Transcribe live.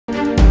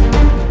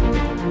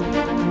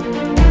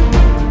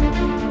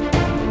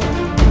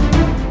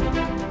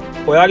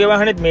ඔයාගේ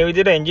වාහනේත් මේ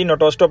විදිහට එන්ජින්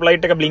ඔටෝ ස්ටොප්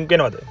ලයිට් එක බ්ලින්ක්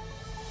වෙනවද?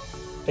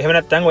 එහෙම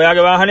නැත්නම්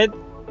ඔයාගේ වාහනේත්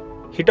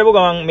හිටපු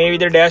ගමන් මේ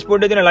විදිහට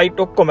ඩෑෂ්බෝඩ් එකේ තියෙන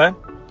ලයිට් ඔක්කොම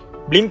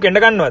බ්ලින්ක් වෙන්න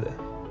ගන්නවද?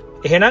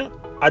 එහෙනම්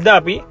අද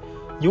අපි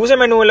යූසර්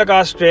මැනුවල් එක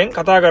ආශ්‍රයෙන්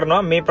කතා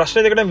කරනවා මේ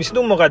ප්‍රශ්න දෙකට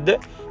විසඳුම මොකද්ද?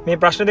 මේ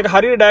ප්‍රශ්න දෙක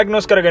හරියට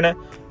ඩයග්නෝස් කරගෙන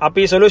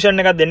අපි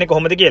සොලියුෂන් එකක් දෙන්නේ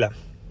කොහොමද කියලා.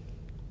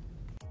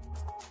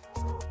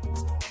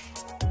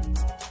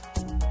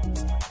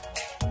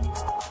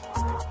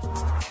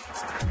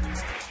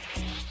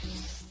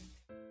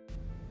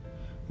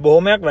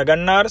 බොහොමයක්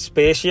WagonR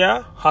Spacia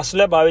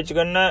Hustler පාවිච්චි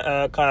කරන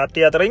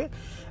කට්ටිය අතරින්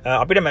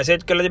අපිට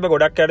මැසේජ් කරලා තිබ්බ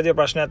ගොඩක් යට තියෙන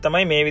ප්‍රශ්නයක්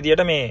තමයි මේ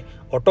විදිහට මේ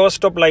ඔටෝ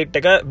ස්ටොප් ලයිට්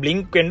එක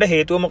බ්ලින්ක් වෙන්න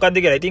හේතුව මොකක්ද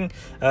කියලා. ඉතින්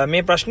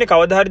මේ ප්‍රශ්නේ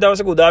කවදා හරි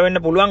දවසක උදා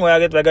වෙන්න පුළුවන්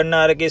ඔයාගේත්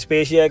WagonR එකේ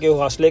Spacia එකේ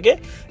Hustler එකේ.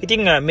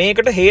 ඉතින්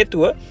මේකට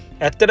හේතුව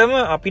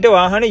ඇත්තටම අපිට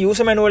වාහනේ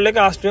යූසර් මැනුවල්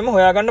එක ආශ්‍රයෙන්ම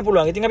හොයාගන්න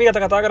පුළුවන්. ඉතින් අපි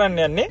කතා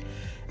කරන්න යන්නේ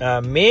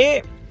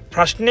මේ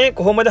ප්‍රශ්නේ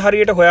කොහොමද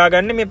හරියට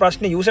හොයාගන්නේ, මේ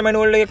ප්‍රශ්නේ යූසර්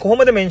මැනුවල් එකේ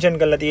කොහොමද මෙන්ෂන්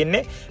කරලා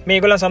තියෙන්නේ,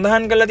 මේගොල්ලන්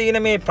සඳහන් කරලා තියෙන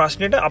මේ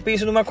ප්‍රශ්නෙට අපි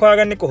විසඳුමක්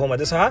හොයාගන්නේ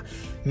කොහොමද, සහ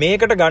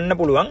මේකට ගන්න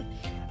පුළුවන්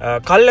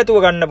කල්ැතුව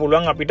ගන්න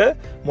පුළුවන් අපිට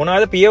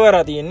මොනවාද පියවර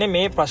තියෙන්නේ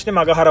මේ ප්‍රශ්නේ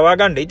මග හරවා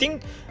ගන්න. ඉතින්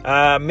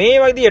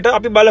මේ විදියට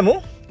අපි බලමු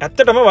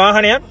ඇත්තටම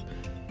වාහනයක්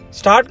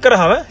ස්ටාර්ට්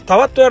කරාම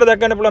තවත් ඔයාලට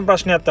දැක් ගන්න පුළුවන්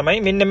ප්‍රශ්නයක් තමයි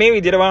මෙන්න මේ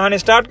විදියට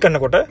වාහනේ ස්ටාර්ට්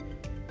කරනකොට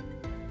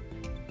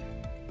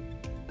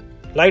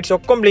ලයිට්ස්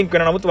ඔක්කොම බ්ලින්ක්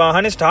වෙනවා, නමුත්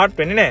වාහනේ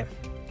ස්ටාර්ට් වෙන්නේ නැහැ.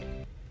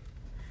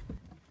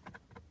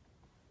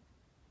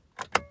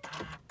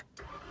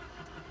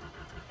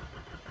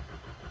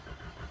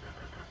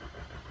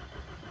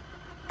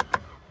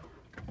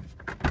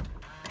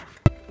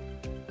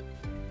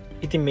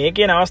 ඉතින් මේ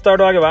කියන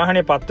අවස්ථාවට ඔයාගේ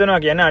වාහනේ පත් වෙනවා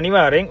කියන්නේ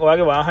අනිවාර්යෙන්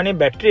ඔයාගේ වාහනේ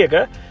බැටරි එක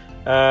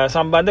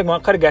සම්බන්ධ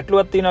මොකක් හරි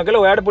ගැටලුවක් තියෙනවා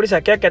කියලා ඔයාලට පොඩි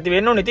සැකයක් ඇති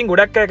වෙන්න ඕනේ. ඉතින්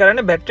ගොඩක් අය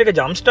කරන්නේ බැටරි එක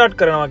ජම්ප් ස්ටාර්ට්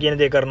කරනවා කියන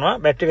දේ කරනවා.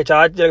 බැටරි එක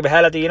charge එක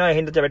බහලා තියෙනවා. ඒ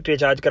හින්දා බැටරි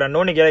එක charge කරන්න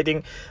ඕනේ කියලා.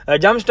 ඉතින්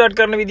ජම්ප් ස්ටාර්ට්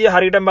කරන විදිය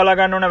හරියටම බලා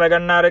ගන්න ඕන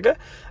WagonR එක.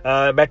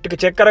 බැටරි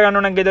එක චෙක් කර ගන්න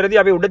ඕන නම්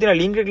ගෙදරදී අපි උඩ තියෙන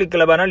link එක ක්ලික්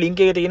කරලා බලනවා.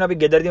 link එකේ තියෙනවා අපි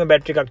ගෙදරදීම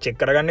බැටරි එකක් චෙක්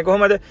කරගන්නේ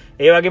කොහොමද?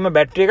 ඒ වගේම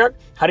බැටරි එකක්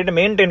හරියට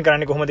මේන්ටේන්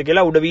කරන්නේ කොහොමද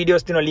කියලා උඩ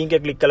වීඩියෝස් තියෙනවා link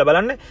එක ක්ලික් කරලා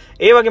බලන්න.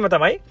 ඒ වගේම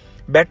තමයි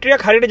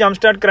බැටරියක් හරියට ජම්ප්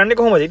ස්ටාර්ට් කරන්නේ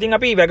කොහොමද? ඉතින්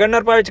අපි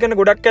WagonR පාවිච්චි කරන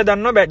ගොඩක් අය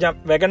දන්නවා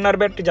WagonR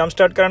බැටරි ජම්ප්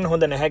ස්ටාර්ට් කරන්න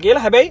හොඳ නැහැ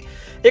කියලා. හැබැයි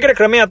ඒකට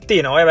ක්‍රමයක්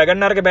තියෙනවා. ඔය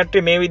WagonR ගේ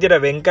බැටරි මේ විදිහට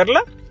වෙන්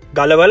කරලා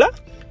ගලවලා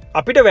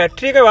අපිට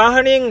බැටරි එක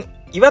වාහනයෙන්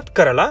ඉවත්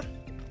කරලා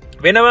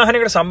වෙන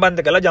වාහනයකට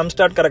සම්බන්ධ කරලා ජම්ප්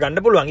ස්ටාර්ට්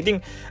කරගන්න පුළුවන්. ඉතින්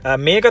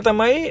මේක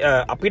තමයි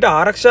අපිට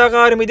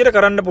ආරක්ෂාකාරී විදිහට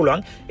කරන්න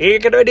පුළුවන්.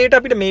 ඒකට වැඩේට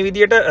අපිට මේ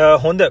විදිහට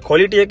හොඳ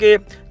ක්වොලිටි එකේ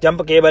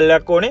ජම්ප් කේබල්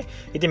එකක් ඕනේ.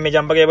 ඉතින් මේ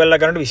ජම්ප් කේබල්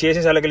එක ගන්නකොට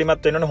විශේෂයෙන්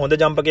සැලකිලිමත් වෙන්න ඕනේ. හොඳ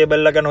ජම්ප්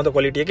කේබල් එකක් ගන්න හොඳ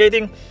ක්වොලිටි එකේ.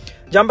 ඉතින්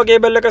ජම්ප්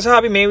කේබල් එක සහ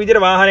අපි මේ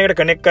විදිහට වාහනයකට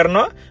කනෙක්ට්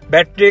කරනවා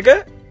බැටරි එක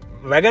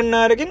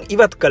WagonR එකෙන්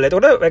ඉවත් කළා.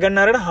 එතකොට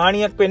WagonR එකට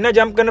හානියක් වෙන්නේ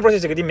නැහැ ජම්ප් කරන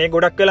ප්‍රොසෙස් එක. ඉතින් මේ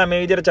ගොඩක් වෙලා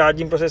මේ විදිහට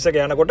charging process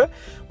එක යනකොට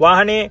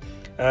වාහනේ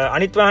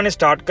අනිත් වාහනේ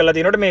ස්ටාර්ට් කරලා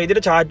තිනකොට මේ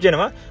විදිහට charge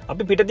වෙනවා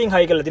අපි පිටින්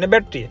හයි කරලා තියෙන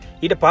බැටරිය.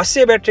 ඊට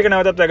පස්සේ බැටරි එක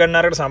නැවතත්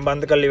WagonR එකට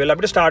සම්බන්ධ කරලා ඉවරලා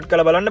අපිට ස්ටාර්ට්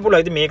කරලා බලන්න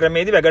පුළුවන්. ඉතින් මේ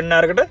ක්‍රමයේදී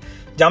WagonR එකට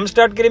ජම්ප්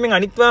ස්ටාර්ට් කිරීමෙන්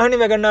අනිත්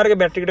වාහනේ WagonR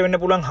එකේ බැටරි එකට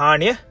වෙන්න පුළුවන්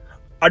හානිය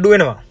අඩු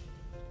වෙනවා.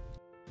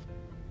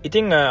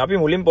 ඉතින්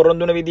අපි මුලින්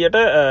පොරොන්දු වෙන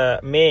විදිහට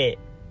මේ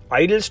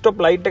idle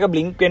stop light එක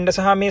blink වෙන්න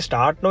සහ මේ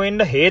start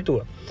නොවෙන්න හේතුව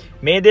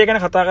මේ දේ ගැන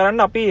කතා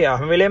කරන්න අපි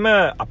හැම වෙලේම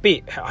අපි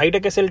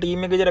high-tech SL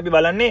team එක විදිහට අපි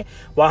බලන්නේ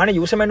වාහනේ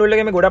user manual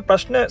එකේ මේ ගොඩක්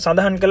ප්‍රශ්න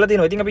සඳහන් කරලා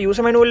තියෙනවා. ඉතින් අපි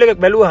user manual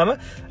එක බැලුවාම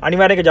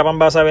අනිවාර්යයෙන් ඒක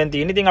ජපන් භාෂාවෙන්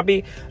තියෙන. ඉතින් අපි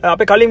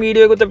අපේ කලින්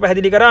වීඩියෝ එකකුත්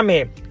පැහැදිලි කරා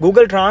මේ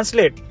Google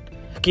Translate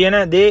කියන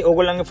දේ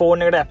ඕගොල්ලන්ගේ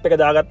ෆෝන් එකට app එක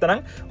දාගත්තා නම්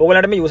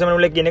ඕගොල්ලන්ට මේ user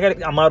manual එක කියන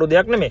එක අමාරු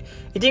දෙයක් නෙමෙයි.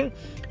 ඉතින්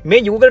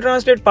මේ Google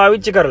Translate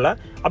පාවිච්චි කරලා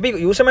අපි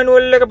user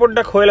manual එක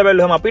පොඩ්ඩක් හොයලා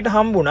බැලුවම අපිට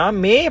හම්බුණා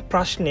මේ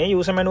ප්‍රශ්නේ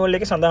user manual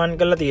එකේ සඳහන්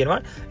කරලා තියෙනවා.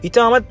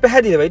 ඉතාමත්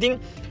පැහැදිලිව. ඉතින්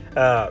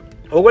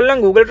ඕගොල්ලන්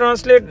Google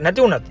Translate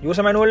නැති වුණත්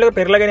user manual එක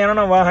පෙරලාගෙන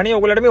යනවා වාහනේ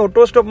ඕගොල්ලන්ට මේ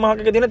auto stop මාක්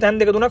එකේ තියෙන තැන්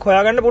දෙක තුනක්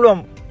හොයාගන්න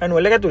පුළුවන්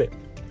manual එක ඇතුලේ.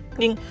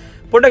 ඉතින්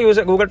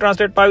පොඩ්ඩක් Google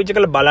Translate පාවිච්චි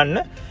කරලා බලන්න.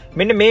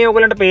 මෙන්න මේ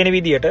ඕගොල්ලන්ට පේන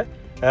විදියට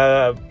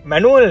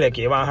manual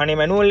එකේ වාහනේ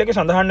manual එකේ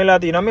සඳහන් වෙලා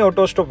තියෙනවා මේ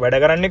auto stop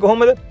වැඩ කරන්නේ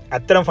කොහොමද?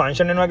 ඇත්තටම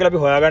function වෙනවා කියලා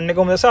අපි හොයාගන්නේ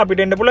කොහොමද? සහ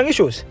අපිට එන්න පුළුවන්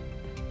issues.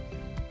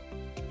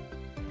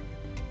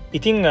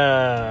 ඉතින්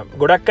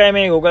ගොඩක් අය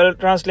මේ Google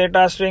Translate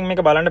ආශ්‍රයෙන් මේක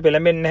බලන්න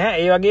පෙළඹෙන්නේ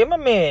නැහැ. ඒ වගේම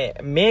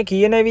මේ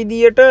කියන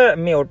විදියට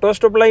මේ auto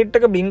stop light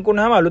එක blink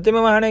වුණාම අලුතෙම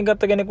වාහනයක්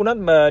ගත්ත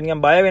කෙනෙකුණත්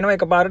නිකන් බය වෙනවා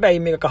එකපාරට.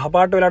 අයි මේක කහ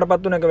පාට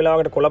වෙලාටපත් වුණා, එක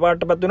වෙලාවකට කොළ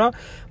පාටටපත් වුණා.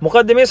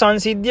 මොකද්ද මේ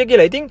සංසිද්ධිය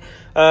කියලා. ඉතින්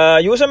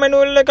user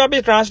manual එක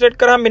අපි translate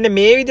කරාම මෙන්න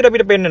මේ විදියට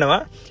අපිට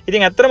පෙන්නනවා.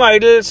 ඉතින් ඇත්තටම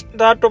idle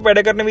start off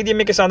වැඩ කරන විදිය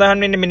මේකේ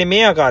සඳහන් වෙන්නේ මෙන්න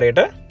මේ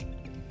ආකාරයට.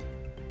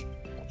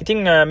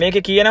 ඉතින්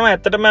මේකේ කියනවා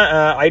ඇත්තටම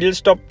idle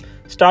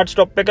start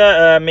stop එක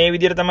මේ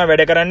විදිහට තමයි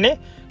වැඩ කරන්නේ.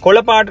 කොළ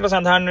පාටට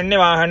සඳහන් වෙන්නේ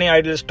වාහනේ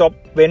idle stop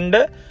වෙන්න,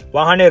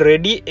 වාහනේ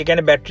ready, ඒ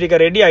කියන්නේ බැටරි එක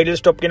ready idle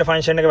stop කියන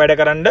ෆන්ක්ෂන් එක වැඩ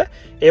කරන්න.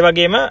 ඒ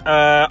වගේම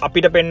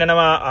අපිට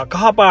පෙන්නනවා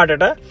කහ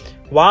පාටට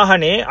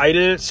වාහනේ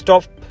idle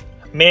stop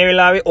මේ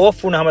වෙලාවේ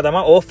off වුණාම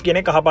තමයි off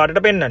කියන කහ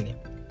පාටට පෙන්වන්නේ.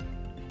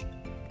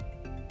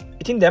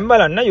 ඉතින් දැන්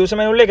බලන්න user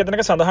manual එකේ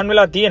එතනක සඳහන්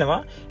වෙලා තියෙනවා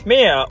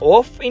මේ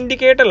off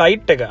indicator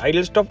light එක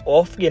idle stop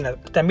off කියන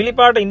තැඹිලි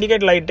පාට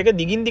indicator light එක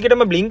දිගින්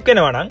දිගටම blink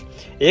වෙනවා නම්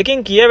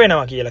ඒකෙන්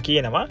කියවෙනවා කියලා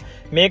කියනවා.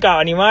 මේක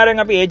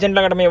අනිවාර්යෙන් අපි ඒජන්ට්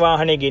ළඟට මේ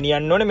වාහනේ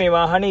ගෙනියන්න ඕනේ, මේ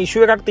වාහනේ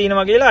issue එකක්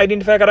තියෙනවා කියලා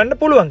identify කරන්න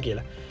පුළුවන්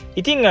කියලා.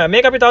 ඉතින්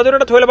මේක අපි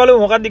තවදුරටත් හොයලා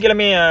බලමු මොකක්ද කියලා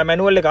මේ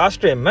මැනුවල් එක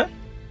ආශ්‍රයෙන්ම.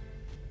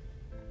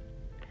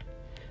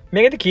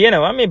 මේකද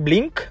කියනවා මේ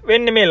බ්ලින්ක්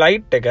වෙන්නේ මේ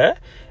ලයිට් එක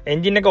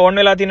එන්ජින් එක ඕන්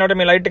වෙලා තියෙනකොට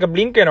මේ ලයිට් එක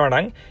බ්ලින්ක් වෙනවා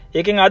නම්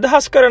ඒකෙන්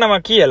අදහස්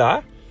කරනවා කියලා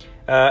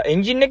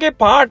එන්ජින් එකේ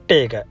පාර්ට්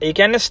එක ඒ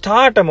කියන්නේ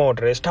ස්ටාර්ටර්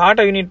මෝටරේ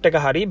ස්ටාර්ටර් යුනිට් එක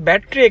හරි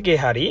බැටරි එකේ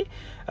හරි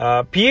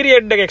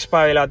පීරියඩ් එක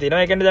එක්ස්පයර් වෙලා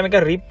තියෙනවා. ඒ කියන්නේ දැන් මේක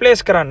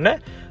රිප්ලේස් කරන්න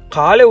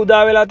කාලේ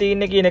උදා වෙලා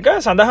තියෙන්නේ කියන එක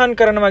සඳහන්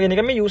කරනවා කියන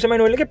එක මේ යූසර්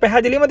මැනුවල් එකේ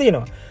පැහැදිලිවම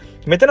තියෙනවා.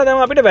 මෙතන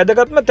තමයි අපිට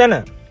වැදගත්ම තැන.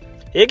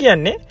 ඒ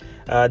කියන්නේ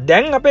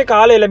දැන් අපේ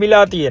කාලේ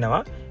ලැබිලා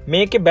තියෙනවා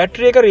මේකේ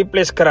බැටරි එක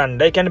රිප්ලේස් කරන්න.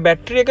 ඒ කියන්නේ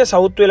බැටරි එක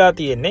සවුත් වෙලා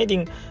තියෙන්නේ.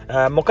 ඉතින්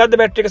මොකද්ද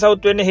බැටරි එක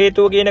සවුත් වෙන්නේ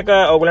හේතුව කියන එක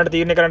ඔයගලන්ට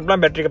තීරණය කරන්න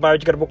පුළුවන් බැටරි එක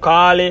පාවිච්චි කරපු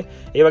කාලේ,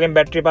 ඒ වගේම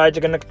බැටරි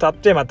පාවිච්චි කරන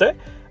තත්ත්වය මත.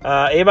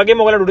 ඒ වගේම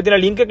ඔයගලන්ට උඩ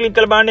තියෙන ලින්ක් එක ක්ලික්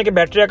කරලා බලන්න ඒකේ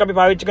බැටරි එක අපි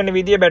පාවිච්චි කරන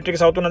විදිය, බැටරි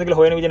එක සවුත් වෙනවද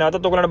කියලා හොයන විදිය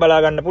නැවතත් ඔයගලන්ට බලා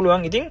ගන්න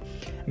පුළුවන්. ඉතින්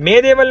මේ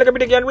දේවල් එක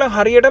අපිට කියන්න පුළුවන්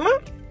හරියටම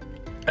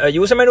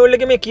යූසර් මැනුවල්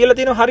එකේ මේ කියලා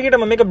තියෙන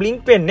හරියටම මේක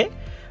බ්ලින්ක් වෙන්නේ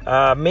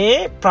මේ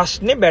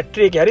ප්‍රශ්නේ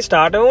බැටරි එකේ හරි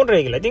ස්ටාර්ටර් මෝටර්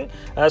එකේ. ඉතින්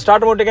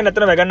ස්ටාර්ටර් මෝටර් එකේ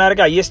නැත්නම් WagonR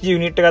එකේ ISG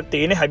යුනිට් එකක්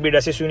තියෙන්නේ හයිබ්‍රිඩ්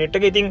ඇසිස් යුනිට්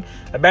එක. ඉතින්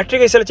බැටරි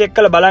එක ඉස්සෙල්ලා චෙක්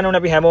කරලා බලන්න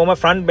ඕනේ අපි හැමෝම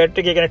ෆ්‍රන්ට් බැටරි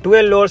එක කියන්නේ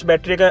 12 volts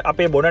බැටරි එක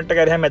අපේ බොනට් එක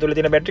හරියම ඇතුලේ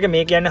තියෙන බැටරි එක.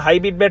 මේ කියන්නේ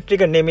හයිබ්‍රිඩ් බැටරි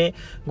එක නෙමෙයි.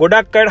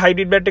 ගොඩක් අය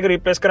හයිබ්‍රිඩ් බැටරි එක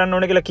රිප්ලේස් කරන්න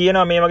ඕනේ කියලා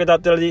කියනවා මේ වගේ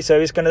තත්ත්වවලදී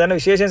සර්විස් කරන දන්න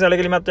විශේෂයෙන්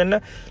සැලකිලිමත් වෙන්න.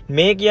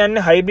 මේ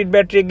කියන්නේ හයිබ්‍රිඩ්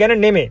බැටරි එක ගැන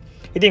නෙමෙයි.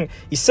 ඉතින්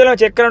ඉස්සෙල්ලා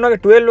චෙක් කරන්න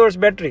ඕනේ 12 volts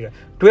බැටරි එක.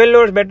 12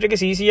 volts බැටරි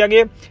එකේ CC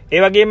යගේ ඒ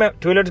වගේම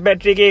 12 volts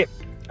බැටරි එකේ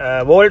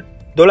වෝල්ට්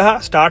 12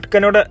 ස්ටාර්ට්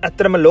කරනකොට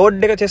ඇත්තටම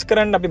ලෝඩ් එක ටෙස්ට්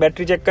කරන්න අපි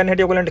බැටරි චෙක් කරන්න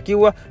හැටි ඔයගලන්ට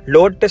කිව්වා.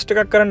 ලෝඩ් ටෙස්ට්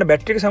එකක් කරන්න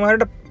බැටරි එක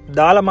සමහරවිට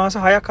දාලා මාස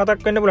 6ක්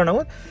 7ක් වෙන්න පුළුවන්.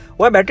 නමුත්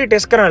ඔය බැටරි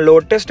ටෙස්ට් කරන්න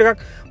ලෝඩ් ටෙස්ට් එකක්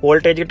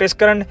වෝල්ටේජ් එක ටෙස්ට්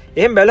කරන්න.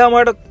 එහෙම බැලුවම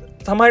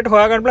තමයි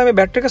හොයාගන්න පුළුවන් මේ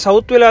බැටරි එක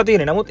සවුත් වෙලා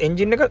තියෙන්නේ. නමුත්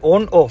එන්ජින් එක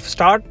ඕන් ඕෆ්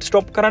ස්ටාර්ට්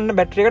ස්ටොප් කරන්න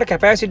බැටරි එකට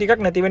කැපැසිටි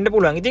එකක් නැති වෙන්න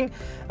පුළුවන්. ඉතින්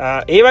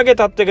ඒ වගේ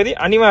තත්ත්වයකදී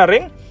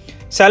අනිවාර්යෙන්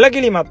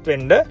සැලකිලිමත්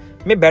වෙන්න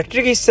මේ බැටරි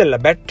එක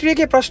ඉස්සෙල්ලා බැටරි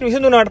එකේ ප්‍රශ්න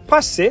විසඳුනාට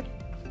පස්සේ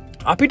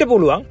අපිට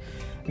පුළුවන්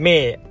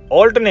මේ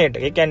ඕල්ටර්නේටර්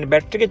ඒ කියන්නේ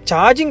බැටරි එකේ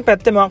charging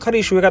පැත්තේ මොකක් හරි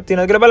issue එකක්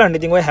තියෙනවද කියලා බලන්න.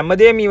 ඉතින් ඔය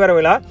හැමදේම ඉවර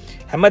වෙලා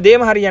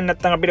හැමදේම හරියන්නේ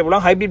නැත්නම් අපිට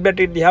පුළුවන් හයිබ්‍රිඩ්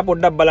බැටරි දිහා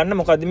පොඩ්ඩක් බලන්න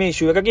මොකද්ද මේ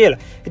issue එක කියලා.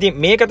 ඉතින්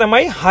මේක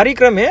තමයි හරි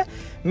ක්‍රමය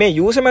මේ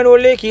යූසර්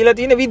මැනුවල් එකේ කියලා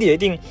තියෙන විදිය.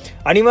 ඉතින්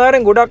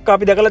අනිවාර්යෙන් ගොඩක්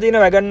අපි දැකලා තියෙන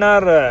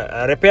WagonR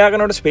රිපෙයාර්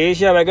කරනකොට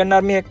Spacia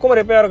WagonR මේ එක්කම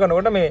රිපෙයාර්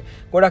කරනකොට මේ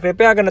ගොඩක්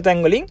රිපෙයාර් කරන තැන්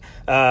වලින්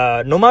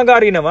නොමග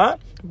අරිනවා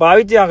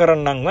පාවිච්චි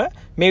කරන්නන්ව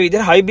මේ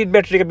විදිහට හයිබ්‍රිඩ්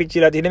බැටරි එක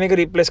පිච්චිලා තියෙන මේක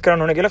රිප්ලේස්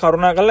කරන්න ඕනේ කියලා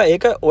කරුණාකරලා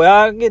ඒක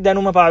ඔයාගේ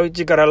දැනුම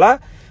පාවිච්චි කරලා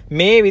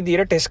මේ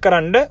විදිහට ටෙස්ට්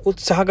කරන්න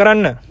උත්සාහ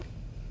කරන්න.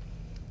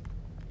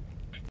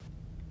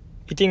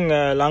 ඉතින්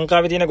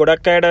ලංකාවේ තියෙන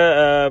ගොඩක් අයට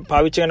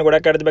පාවිච්චි කරන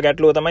ගොඩක් අයට තිබෙන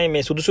ගැටලුව තමයි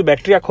මේ සුදුසු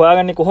බැටරියක්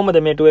හොයාගන්නේ කොහොමද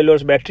මේ 12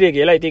 volts බැටරිය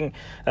කියලා. ඉතින්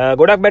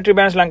ගොඩක් බැටරි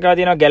බ්‍රෑන්ඩ්ස් ලංකාවේ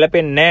තියෙනවා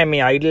ගැලපෙන්නේ නැහැ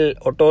මේ idle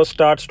auto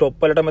start stop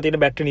වලටම තියෙන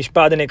බැටරි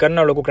නිෂ්පාදනය කරන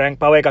ලොකු crank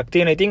power එකක්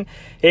තියෙනවා. ඉතින්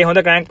ඒ හොඳ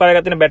crank power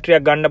එකක් තියෙන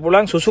බැටරියක් ගන්න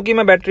පුළුවන්. Suzukiම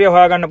බැටරිය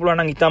හොයාගන්න පුළුවන්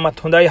නම් ඉතාමත්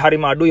හොඳයි.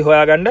 හරිම අඩුයි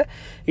හොයාගන්න.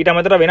 ඊට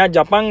අමතරව වෙනත්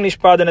ජපන්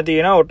නිෂ්පාදන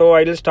තියෙනවා auto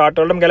idle start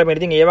වලටම ගැලපෙන.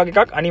 ඉතින් ඒ වගේ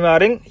එකක්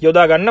අනිවාර්යෙන්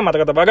යොදා ගන්න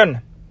මතක තබා ගන්න.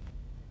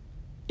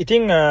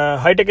 ඉතින්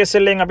හයිටෙක්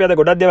SLෙන් අපි අද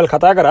ගොඩක් දේවල්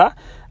කතා කරා.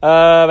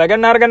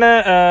 WagonR ගැන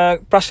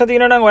ප්‍රශ්න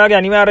තියෙනවා නම් ඔයාගේ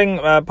අනිවාර්යෙන්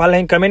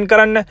පල්ලෙහින් කමෙන්ට්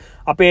කරන්න,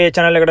 අපේ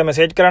channel එකට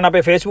message කරන්න,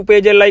 අපේ Facebook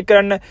page එක like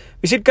කරන්න,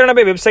 visit කරන්න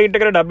අපේ website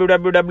එකට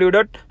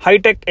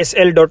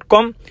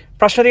www.hitechsl.com.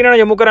 ප්‍රශ්න තියෙනවා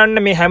යොමු කරන්න.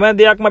 මේ හැම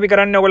දෙයක්ම අපි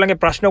කරන්නේ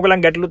ඔයගොල්ලන්ගේ ප්‍රශ්න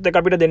ඔයගොල්ලන් ගැටලුත් එක්ක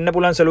අපිට දෙන්න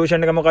පුළුවන් solution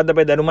එක මොකද්ද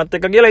අපේ දැනුමත්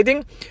එක්ක කියලා. ඉතින්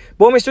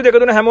බොහොම ස්තුතියි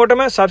එකතුන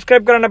හැමෝටම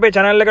subscribe කරන්න අපේ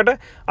channel එකට.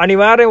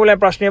 අනිවාර්යෙන්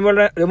ඔයගොල්ලන් ප්‍රශ්න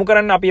යොමු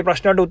කරන්න. අපි මේ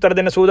ප්‍රශ්න වලට උත්තර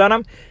දෙන්න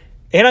සූදානම්.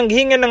 එහෙනම්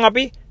ගිහින් එන්නම්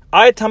අපි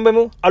ආයෙත්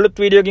හම්බෙමු අලුත්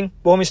වීඩියෝකින්.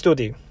 බොහොම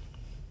ස්තුතියි.